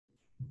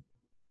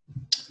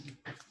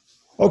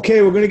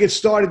Okay, we're going to get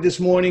started this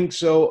morning.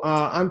 So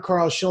I'm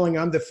Carl Schilling.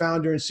 I'm the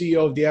founder and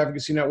CEO of the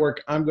Advocacy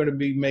Network. I'm going to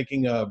be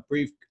making a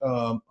brief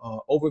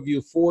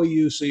overview for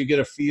you so you get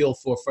a feel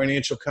for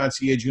Financial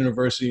Concierge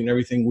University and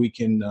everything we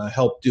can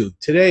help do.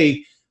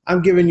 Today,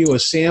 I'm giving you a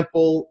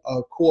sample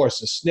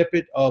course, a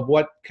snippet of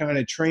what kind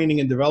of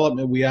training and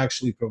development we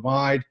actually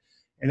provide.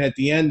 And at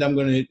the end, I'm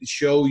going to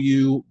show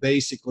you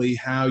basically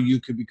how you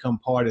could become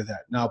part of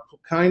that. Now,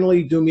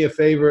 kindly do me a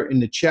favor in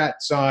the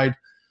chat side.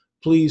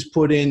 Please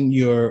put in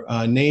your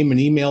name and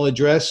email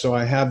address so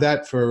I have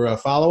that for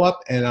follow-up,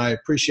 and I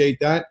appreciate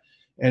that.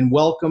 And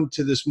welcome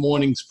to this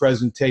morning's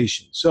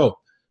presentation. So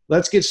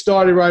let's get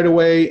started right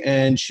away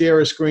and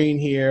share a screen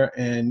here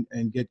and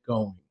get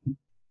going.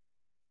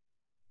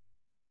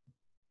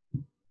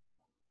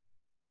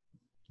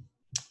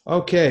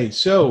 Okay,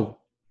 so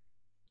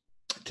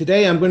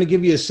today I'm going to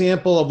give you a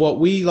sample of what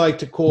we like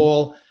to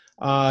call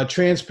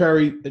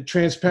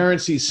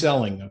transparency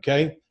selling,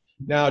 okay?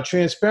 Now,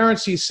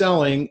 transparency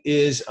selling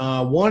is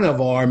one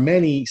of our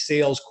many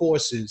sales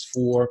courses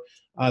for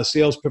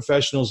sales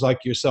professionals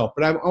like yourself.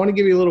 But I want to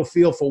give you a little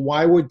feel for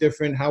why we're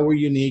different, how we're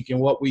unique, and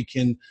what we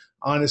can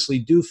honestly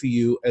do for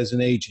you as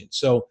an agent.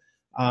 So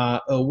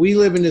we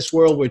live in this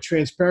world where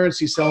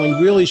transparency selling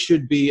really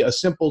should be a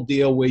simple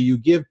deal where you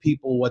give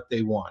people what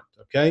they want,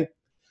 okay?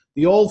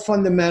 The old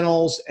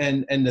fundamentals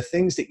and the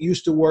things that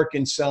used to work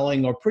in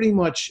selling are pretty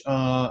much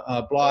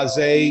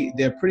blasé.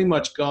 They're pretty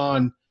much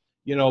gone.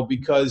 You know,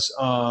 because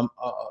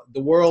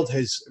the world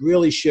has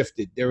really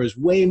shifted. There is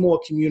way more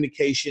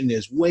communication.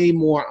 There's way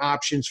more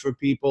options for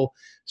people.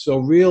 So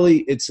really,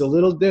 it's a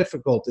little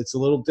difficult. It's a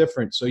little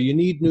different. So you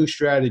need new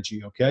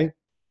strategy, okay?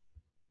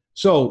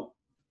 So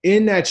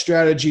in that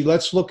strategy,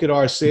 let's look at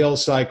our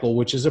sales cycle,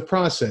 which is a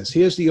process.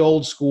 Here's the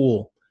old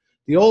school.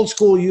 The old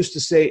school used to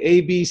say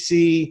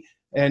ABC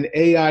and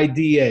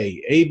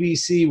AIDA.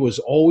 ABC was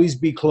always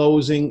be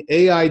closing.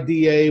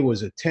 AIDA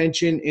was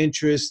attention,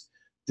 interest,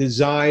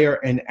 desire,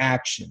 and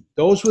action.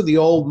 Those were the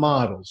old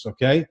models,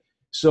 okay?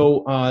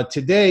 So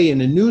today in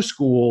the new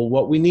school,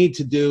 what we need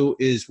to do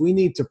is we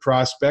need to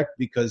prospect,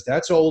 because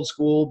that's old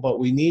school, but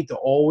we need to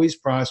always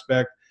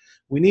prospect.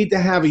 We need to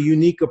have a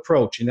unique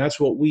approach, and that's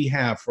what we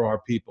have for our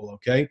people,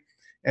 okay?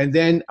 And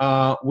then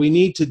we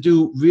need to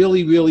do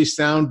really, really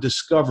sound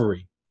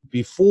discovery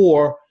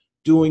before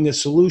doing a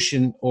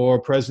solution or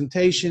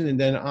presentation, and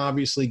then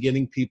obviously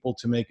getting people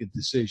to make a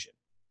decision.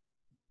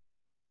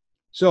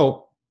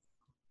 So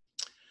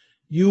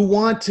you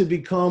want to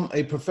become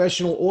a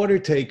professional order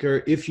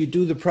taker if you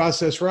do the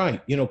process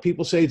right. You know,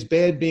 people say it's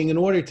bad being an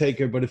order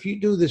taker, but if you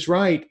do this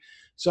right,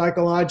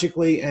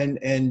 psychologically and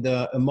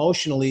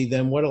emotionally,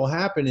 then what will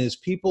happen is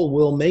people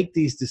will make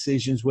these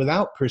decisions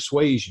without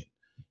persuasion.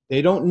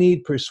 They don't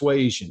need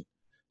persuasion.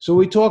 So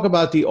we talk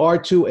about the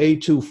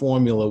R2A2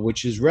 formula,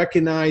 which is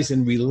recognize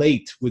and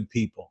relate with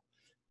people.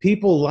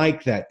 People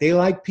like that. They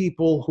like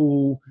people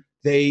who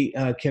they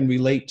can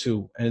relate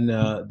to, and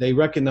they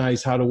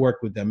recognize how to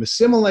work with them.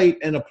 Assimilate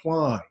and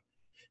apply,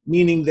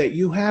 meaning that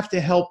you have to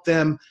help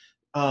them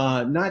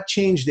not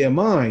change their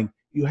mind.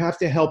 You have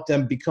to help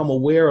them become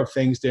aware of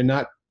things they're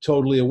not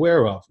totally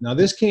aware of. Now,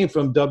 this came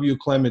from W.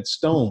 Clement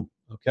Stone,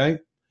 okay,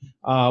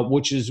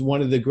 which is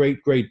one of the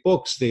great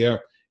books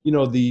there. You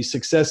know, The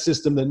Success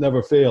System That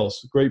Never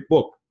Fails, great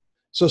book.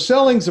 So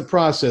selling's a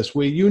process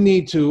where you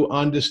need to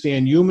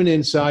understand human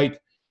insight,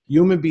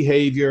 human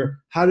behavior,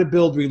 how to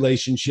build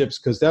relationships,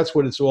 because that's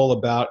what it's all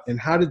about, and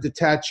how to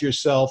detach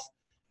yourself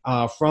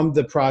from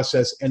the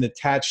process and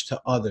attach to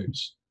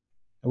others.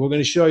 And we're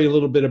going to show you a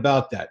little bit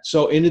about that.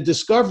 So in the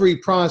discovery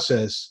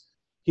process,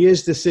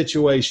 here's the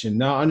situation.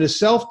 Now, on the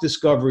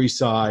self-discovery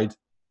side,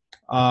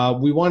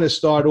 we want to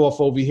start off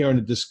over here on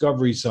the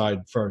discovery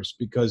side first,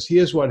 because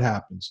here's what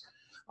happens.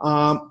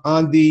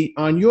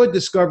 On your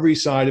discovery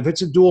side, if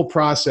it's a dual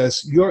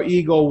process, your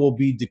ego will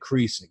be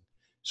decreasing.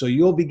 So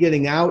you'll be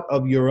getting out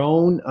of your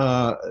own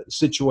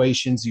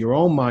situations, your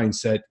own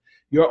mindset.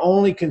 Your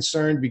only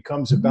concern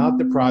becomes about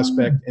the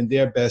prospect and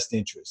their best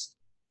interest,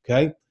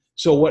 okay?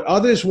 So what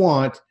others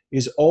want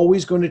is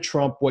always going to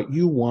trump what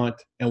you want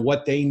and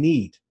what they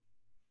need.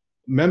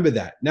 Remember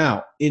that.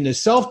 Now, in the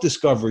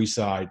self-discovery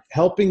side,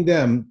 helping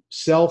them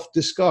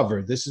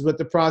self-discover, this is what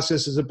the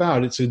process is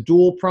about. It's a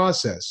dual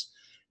process.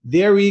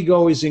 Their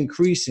ego is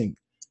increasing.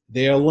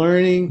 They are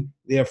learning.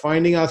 They are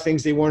finding out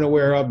things they weren't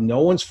aware of.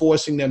 No one's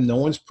forcing them. No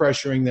one's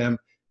pressuring them.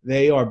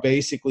 They are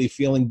basically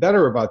feeling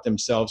better about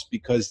themselves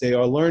because they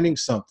are learning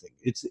something.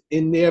 It's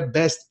in their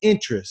best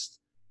interest,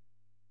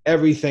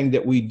 everything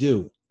that we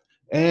do.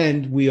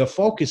 And we are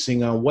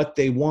focusing on what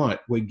they want.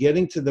 We're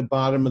getting to the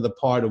bottom of the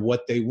part of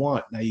what they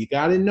want. Now, you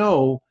got to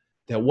know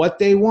that what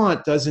they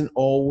want doesn't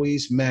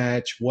always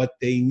match what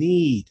they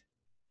need.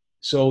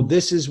 So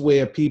this is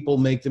where people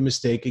make the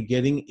mistake of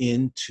getting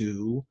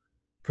into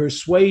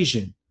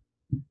persuasion.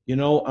 You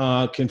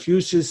know,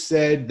 Confucius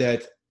said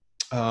that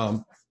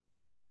a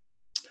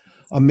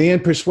man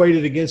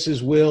persuaded against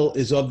his will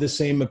is of the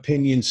same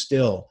opinion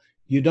still.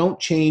 You don't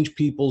change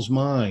people's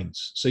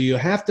minds. So you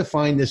have to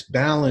find this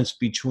balance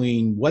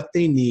between what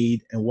they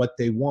need and what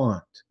they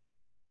want.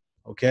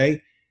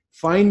 Okay?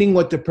 Finding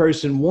what the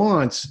person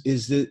wants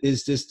is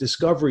this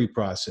discovery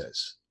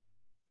process.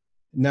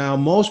 Now,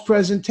 most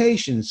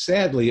presentations,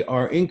 sadly,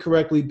 are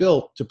incorrectly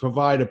built to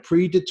provide a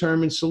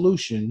predetermined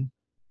solution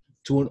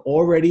to an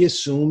already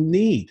assumed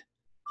need.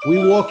 We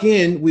walk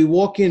in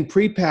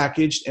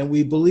prepackaged, and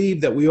we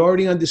believe that we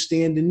already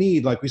understand the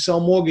need. Like we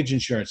sell mortgage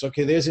insurance.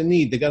 Okay, there's a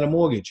need. They got a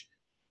mortgage.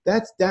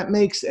 That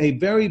makes a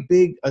very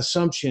big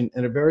assumption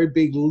and a very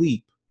big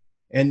leap.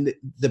 And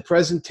the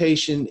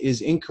presentation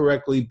is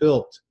incorrectly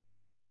built.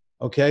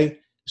 Okay?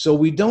 So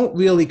we don't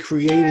really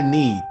create a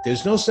need.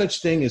 There's no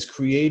such thing as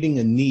creating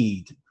a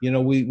need. You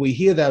know, we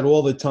hear that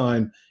all the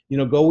time. You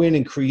know, go in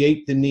and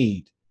create the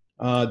need.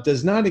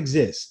 Does not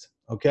exist.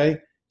 Okay?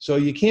 So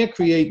you can't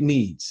create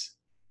needs.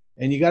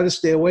 And you got to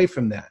stay away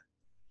from that.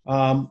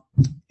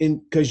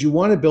 Because you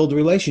want to build a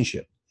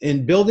relationship.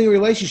 In building a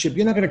relationship,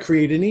 you're not going to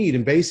create a need.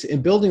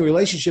 In building a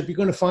relationship, you're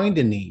going to find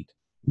a need.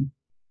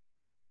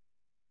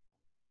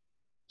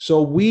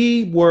 So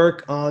we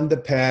work on the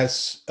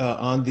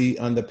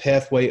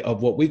pathway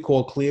of what we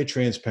call clear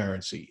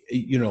transparency.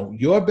 You know,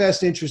 your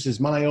best interest is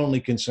my only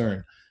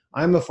concern.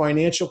 I'm a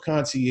financial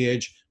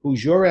concierge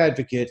who's your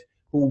advocate,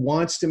 who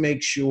wants to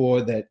make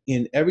sure that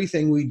in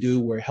everything we do,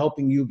 we're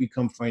helping you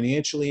become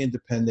financially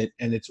independent,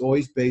 and it's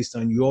always based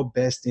on your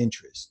best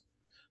interest.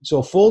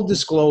 So full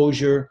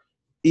disclosure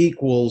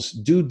equals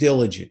due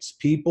diligence.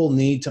 People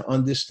need to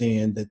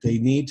understand that they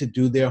need to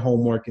do their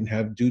homework and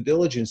have due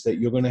diligence that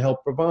you're going to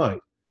help provide.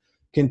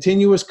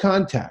 Continuous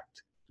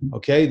contact,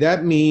 okay?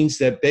 That means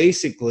that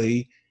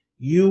basically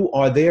you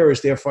are there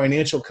as their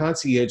financial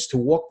concierge to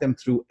walk them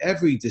through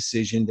every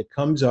decision that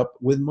comes up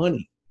with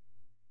money.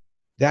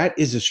 That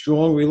is a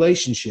strong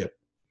relationship.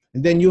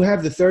 And then you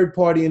have the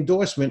third-party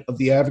endorsement of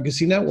the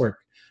advocacy network,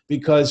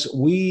 because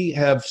we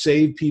have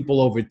saved people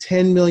over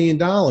 $10 million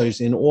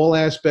in all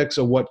aspects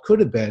of what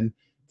could have been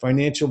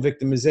financial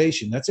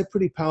victimization. That's a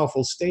pretty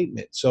powerful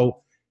statement.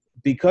 So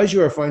because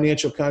you're a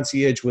financial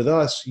concierge with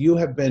us, you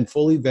have been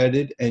fully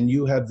vetted, and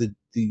you have the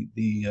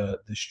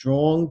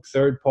strong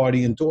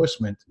third-party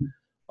endorsement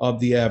of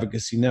the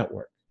advocacy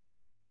network.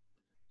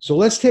 So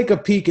let's take a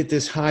peek at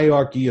this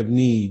hierarchy of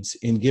needs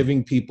in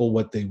giving people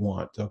what they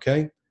want,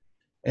 okay?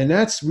 And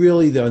that's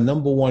really the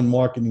number one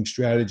marketing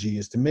strategy,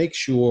 is to make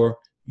sure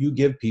you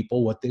give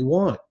people what they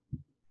want.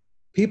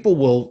 People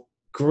will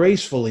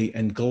gracefully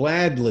and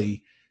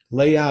gladly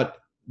lay out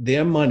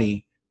their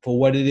money for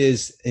what it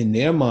is in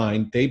their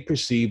mind they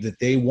perceive that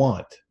they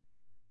want.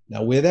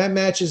 Now, where that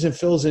matches and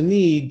fills a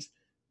need,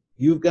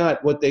 you've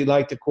got what they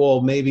like to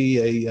call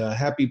maybe a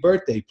happy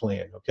birthday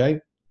plan,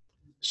 okay?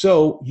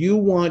 So you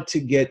want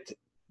to get,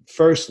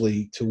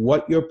 firstly, to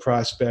what your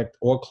prospect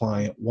or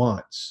client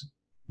wants.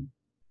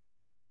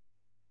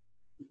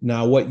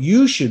 Now, what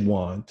you should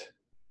want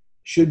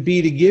should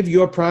be to give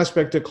your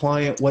prospect or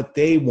client what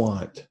they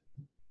want.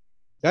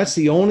 That's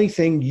the only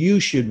thing you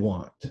should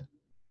want.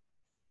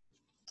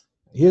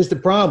 Here's the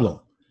problem.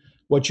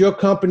 What your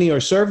company or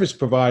service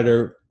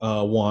provider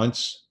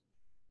wants,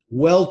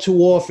 well, too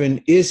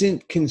often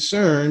isn't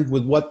concerned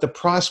with what the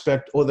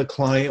prospect or the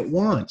client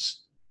wants.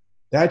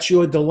 That's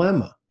your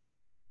dilemma.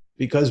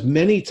 Because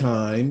many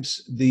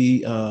times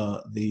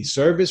the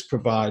service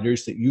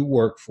providers that you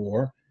work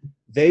for,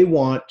 they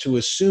want to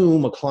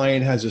assume a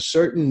client has a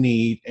certain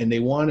need, and they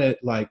want to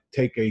like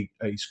take a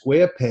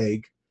square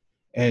peg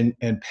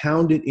and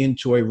pound it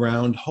into a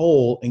round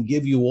hole and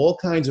give you all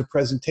kinds of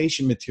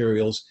presentation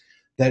materials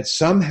that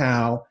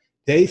somehow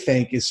they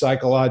think is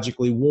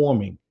psychologically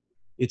warming.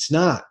 It's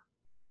not.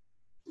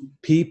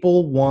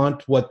 People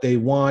want what they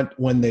want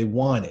when they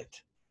want it.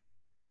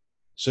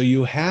 So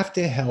you have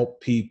to help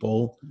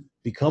people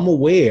become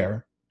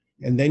aware,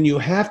 and then you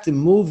have to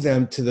move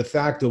them to the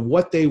fact of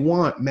what they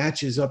want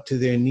matches up to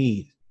their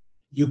need.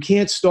 You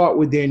can't start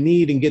with their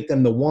need and get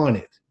them to want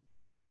it.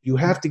 You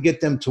have to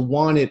get them to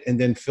want it and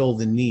then fill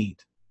the need.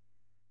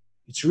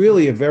 It's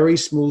really a very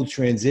smooth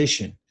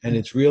transition, and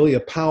it's really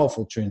a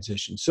powerful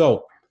transition.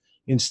 So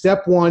in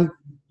step one,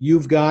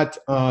 you've got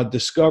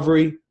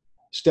discovery.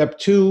 Step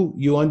two,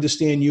 you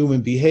understand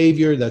human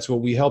behavior. That's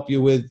what we help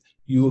you with.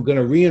 You are going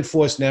to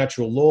reinforce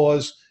natural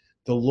laws,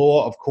 the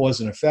law of cause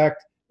and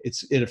effect.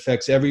 It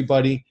affects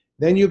everybody.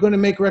 Then you're going to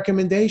make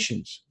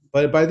recommendations.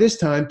 But by this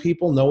time,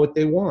 people know what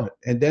they want,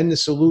 and then the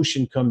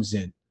solution comes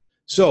in.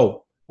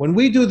 So when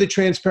we do the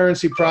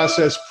transparency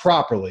process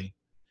properly,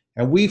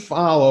 and we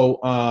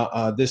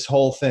follow this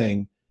whole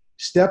thing,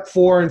 step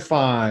 4 and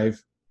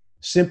 5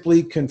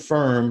 simply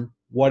confirm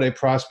what a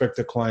prospect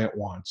or client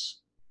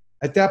wants.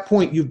 At that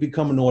point, you've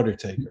become an order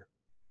taker.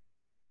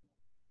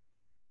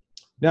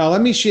 Now,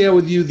 let me share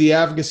with you the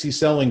advocacy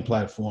selling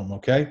platform,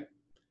 okay?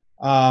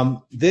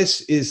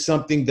 This is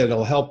something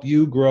that'll help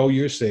you grow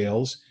your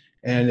sales,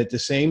 and at the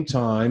same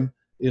time,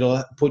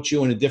 it'll put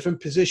you in a different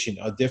position,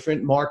 a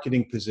different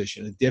marketing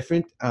position, a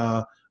different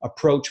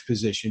approach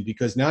position,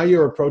 because now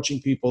you're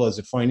approaching people as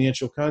a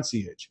financial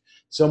concierge.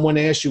 Someone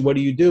asks you, what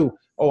do you do?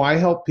 Oh, I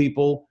help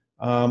people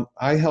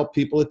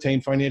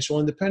attain financial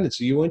independence.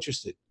 Are you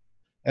interested?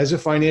 As a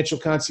financial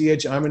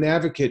concierge, I'm an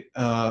advocate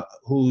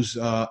whose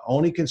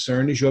only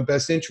concern is your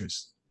best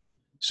interest.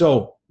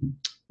 So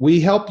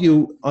we help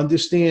you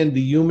understand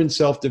the human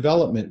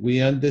self-development. We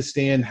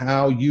understand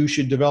how you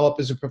should develop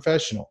as a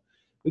professional.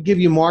 We give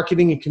you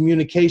marketing and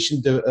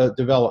communication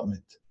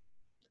development.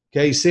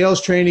 Okay,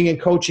 sales training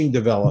and coaching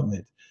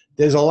development.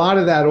 There's a lot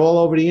of that all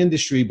over the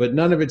industry, but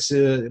none of it's,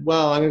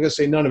 well, I'm not going to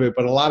say none of it,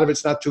 but a lot of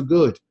it's not too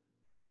good.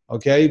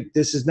 Okay,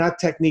 this is not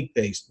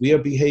technique-based. We are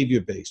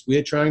behavior-based. We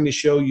are trying to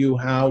show you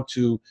how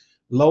to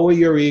lower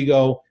your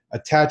ego,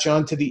 attach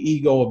onto the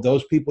ego of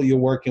those people you're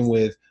working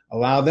with,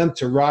 allow them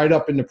to ride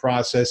up in the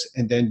process,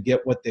 and then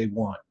get what they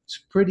want.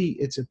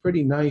 It's a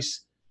pretty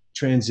nice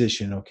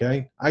transition,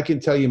 okay? I can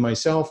tell you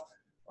myself,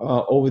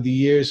 over the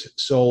years,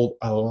 sold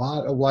a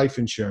lot of life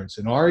insurance,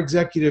 and our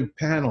executive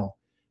panel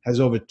has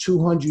over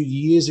 200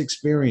 years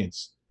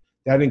experience.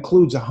 That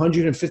includes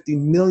 $150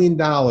 million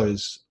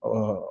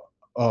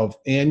of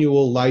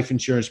annual life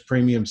insurance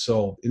premiums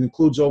sold. It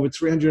includes over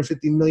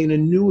 350 million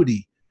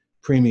annuity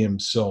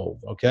premiums sold,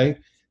 okay?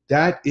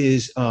 That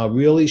is a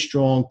really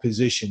strong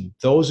position.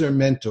 Those are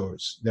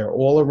mentors. They're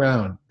all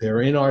around.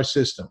 They're in our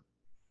system.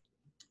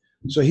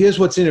 So here's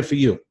what's in it for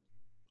you.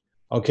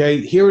 Okay,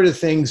 here are the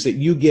things that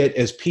you get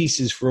as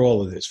pieces for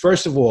all of this.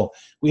 First of all,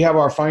 we have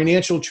our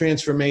financial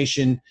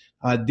transformation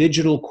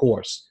digital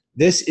course.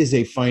 This is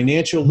a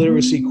financial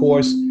literacy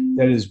course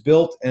that is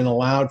built and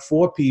allowed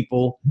for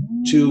people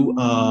to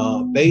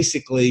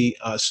basically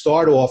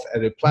start off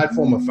at a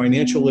platform of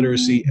financial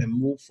literacy and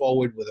move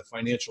forward with a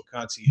financial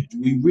concierge.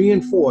 We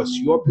reinforce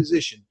your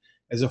position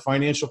as a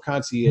financial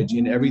concierge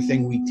in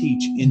everything we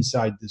teach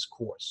inside this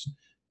course.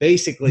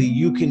 Basically,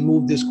 you can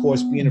move this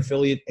course, be an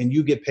affiliate, and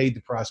you get paid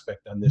to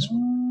prospect on this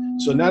one.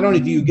 So not only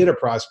do you get a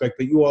prospect,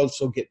 but you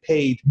also get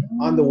paid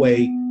on the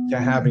way to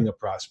having a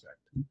prospect.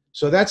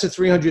 So that's a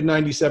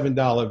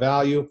 $397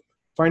 value.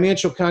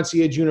 Financial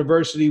Concierge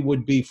University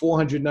would be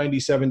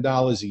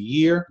 $497 a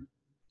year,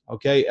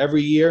 okay,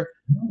 every year.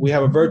 We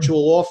have a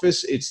virtual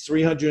office. It's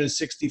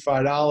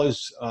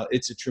 $365.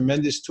 It's a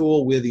tremendous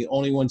tool. We're the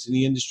only ones in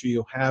the industry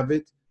who have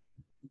it,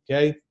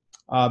 okay?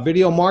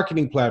 Video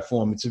marketing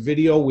platform. It's a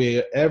video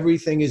where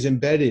everything is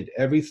embedded.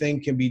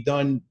 Everything can be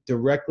done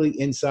directly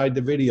inside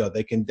the video.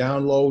 They can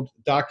download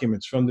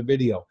documents from the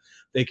video.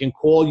 They can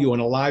call you on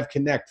a live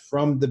connect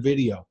from the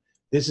video.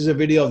 This is a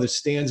video that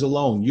stands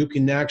alone. You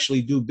can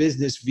actually do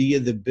business via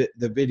the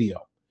video.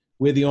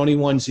 We're the only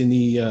ones in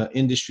the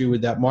industry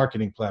with that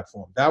marketing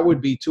platform. That would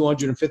be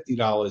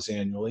 $250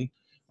 annually.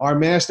 Our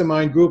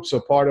mastermind groups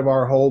are part of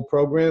our whole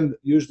program,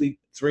 usually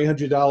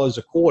 $300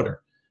 a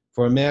quarter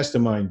for a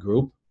mastermind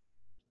group.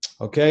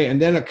 Okay,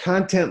 and then a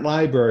content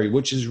library,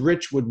 which is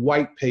rich with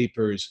white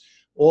papers,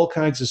 all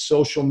kinds of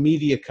social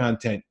media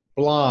content,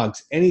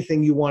 blogs,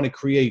 anything you want to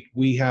create,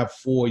 we have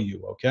for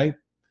you, okay?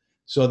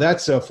 So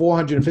that's a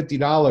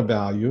 $450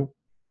 value.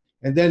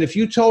 And then if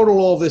you total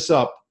all this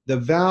up, the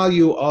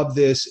value of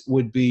this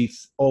would be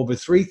over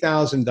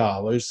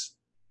 $3,000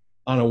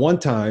 on a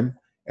one-time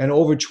and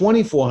over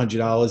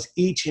 $2,400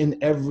 each and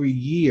every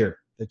year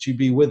that you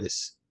be with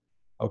us,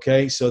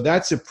 okay? So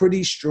that's a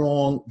pretty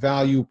strong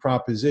value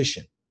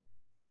proposition.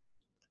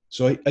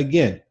 So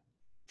again,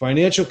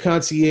 Financial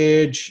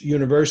Concierge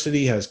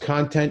University has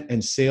content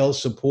and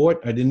sales support.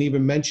 I didn't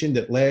even mention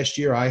that last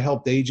year I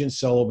helped agents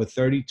sell over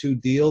 32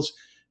 deals.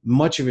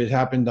 Much of it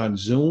happened on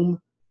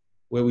Zoom,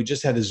 where we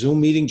just had a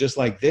Zoom meeting just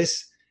like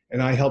this, and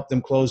I helped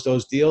them close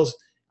those deals.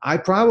 I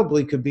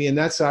probably could be in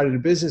that side of the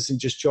business and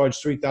just charge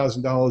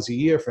 $3,000 a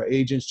year for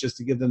agents just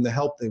to give them the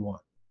help they want.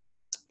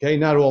 Okay,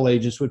 not all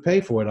agents would pay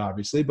for it,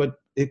 obviously, but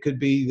it could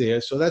be there.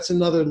 So that's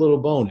another little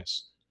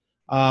bonus.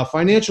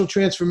 Financial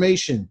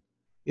transformation.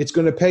 It's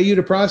going to pay you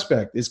to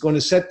prospect. It's going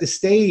to set the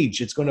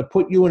stage. It's going to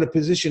put you in a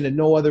position that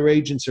no other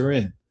agents are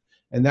in.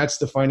 And that's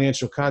the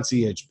financial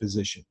concierge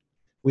position.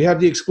 We have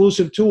the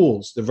exclusive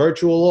tools, the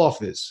virtual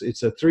office.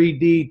 It's a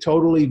 3D,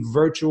 totally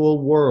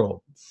virtual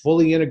world,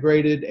 fully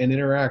integrated and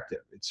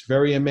interactive. It's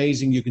very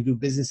amazing. You can do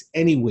business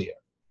anywhere.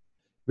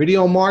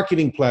 Video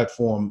marketing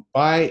platform,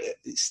 by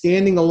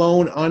standing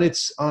alone on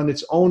its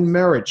own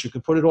merits. You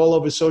could put it all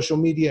over social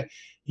media.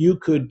 You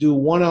could do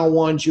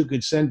one-on-ones. You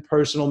could send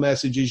personal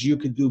messages. You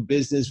could do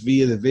business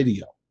via the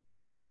video.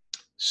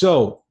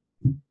 So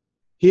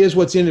here's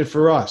what's in it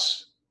for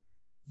us.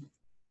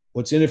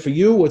 What's in it for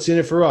you? What's in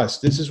it for us?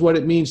 This is what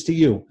it means to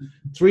you.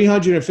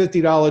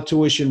 $350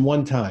 tuition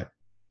one time.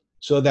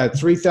 So that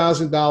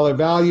 $3,000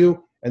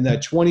 value and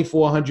that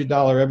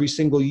 $2,400 every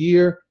single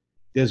year,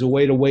 there's a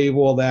way to waive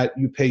all that.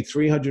 You pay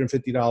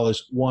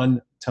 $350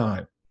 one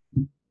time.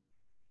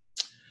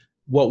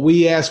 What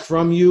we ask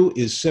from you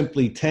is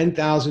simply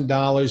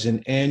 $10,000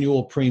 in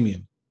annual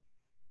premium,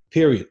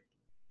 period.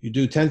 You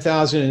do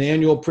 $10,000 in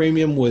annual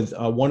premium with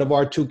one of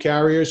our two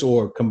carriers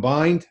or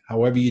combined,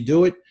 however you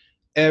do it,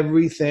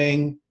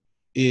 everything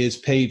is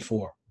paid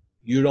for.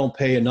 You don't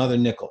pay another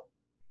nickel.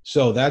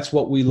 So that's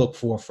what we look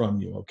for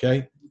from you,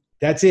 okay?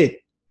 That's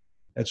it.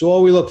 That's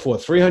all we look for.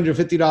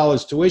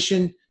 $350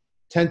 tuition,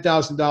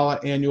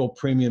 $10,000 annual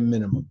premium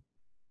minimum.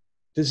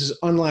 This is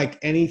unlike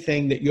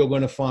anything that you're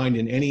going to find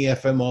in any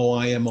FMO,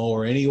 IMO,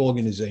 or any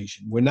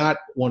organization. We're not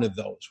one of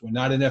those. We're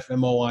not an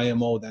FMO,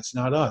 IMO. That's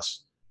not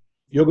us.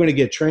 You're going to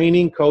get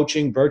training,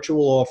 coaching,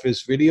 virtual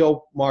office,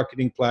 video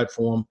marketing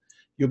platform.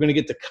 You're going to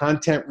get the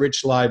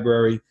content-rich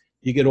library.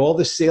 You get all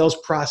the sales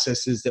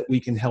processes that we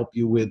can help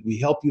you with. We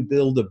help you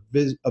build a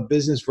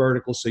business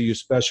vertical so you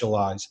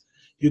specialize.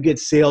 You get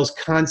sales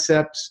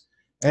concepts.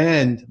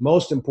 And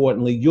most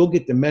importantly, you'll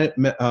get the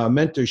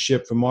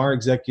mentorship from our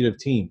executive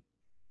team.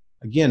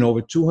 Again, over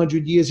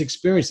 200 years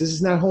experience. This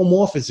is not home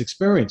office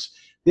experience.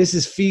 This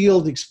is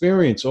field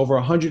experience. Over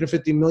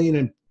 150 million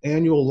in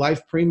annual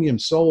life premium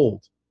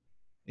sold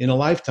in a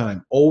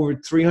lifetime. Over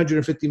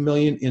 350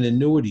 million in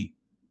annuity.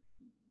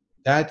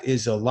 That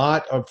is a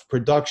lot of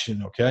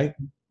production, okay?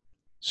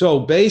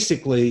 So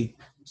basically,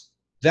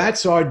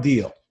 that's our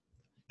deal.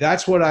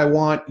 That's what I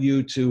want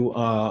you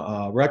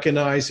to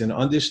recognize and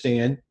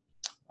understand.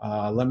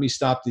 Let me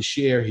stop the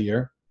share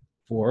here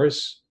for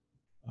us.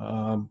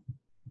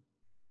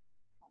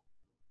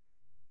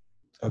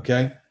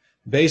 Okay.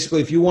 Basically,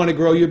 if you want to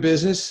grow your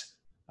business,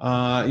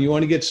 you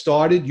want to get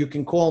started, you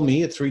can call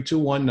me at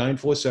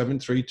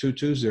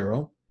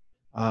 321-947-3220.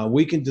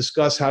 We can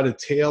discuss how to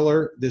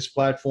tailor this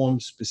platform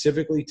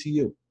specifically to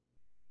you.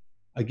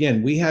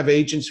 Again, we have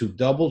agents who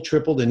doubled,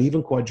 tripled, and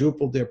even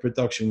quadrupled their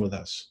production with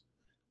us.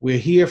 We're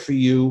here for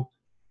you.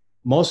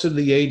 Most of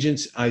the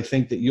agents I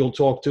think that you'll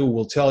talk to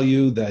will tell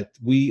you that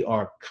we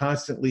are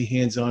constantly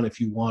hands-on if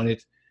you want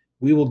it.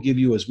 We will give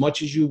you as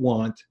much as you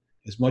want,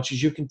 as much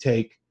as you can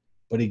take.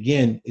 But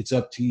again, it's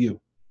up to you.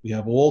 We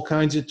have all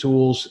kinds of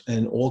tools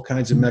and all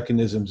kinds of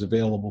mechanisms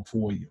available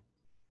for you.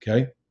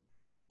 Okay?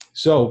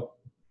 So,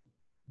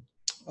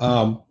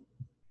 I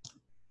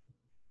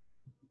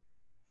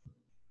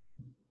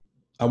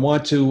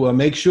want to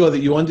make sure that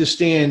you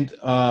understand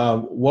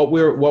what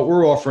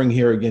we're offering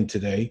here again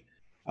today,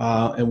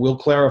 and we'll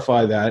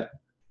clarify that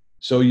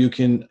so you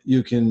can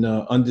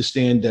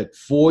understand that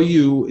for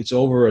you it's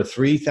over a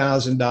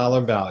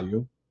 $3,000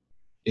 value.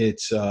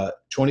 It's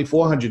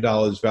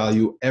 $2,400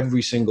 value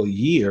every single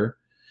year.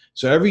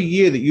 So every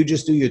year that you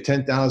just do your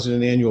 $10,000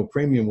 in annual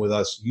premium with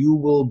us, you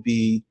will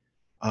be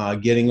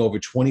getting over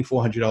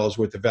 $2,400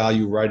 worth of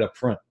value right up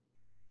front.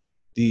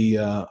 The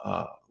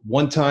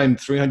one-time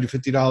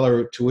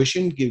 $350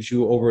 tuition gives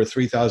you over a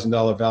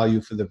 $3,000 value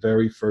for the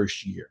very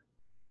first year.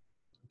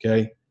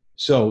 Okay,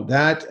 so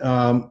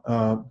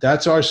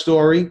that's our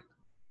story.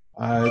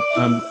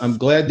 I'm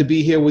glad to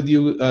be here with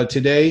you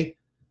today.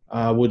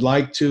 Would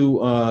like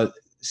to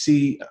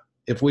see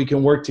if we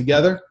can work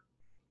together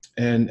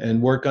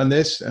and work on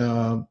this.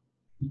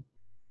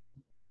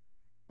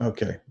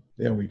 Okay,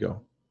 there we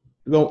go.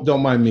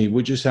 Don't mind me.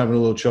 We're just having a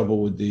little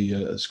trouble with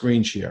the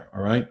screen share.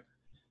 All right.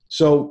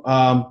 So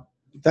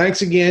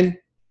thanks again.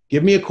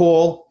 Give me a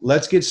call.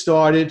 Let's get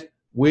started.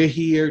 We're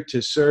here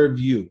to serve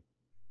you,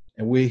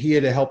 and we're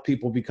here to help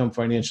people become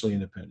financially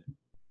independent.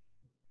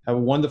 Have a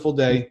wonderful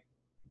day,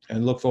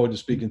 and look forward to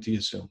speaking to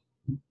you soon.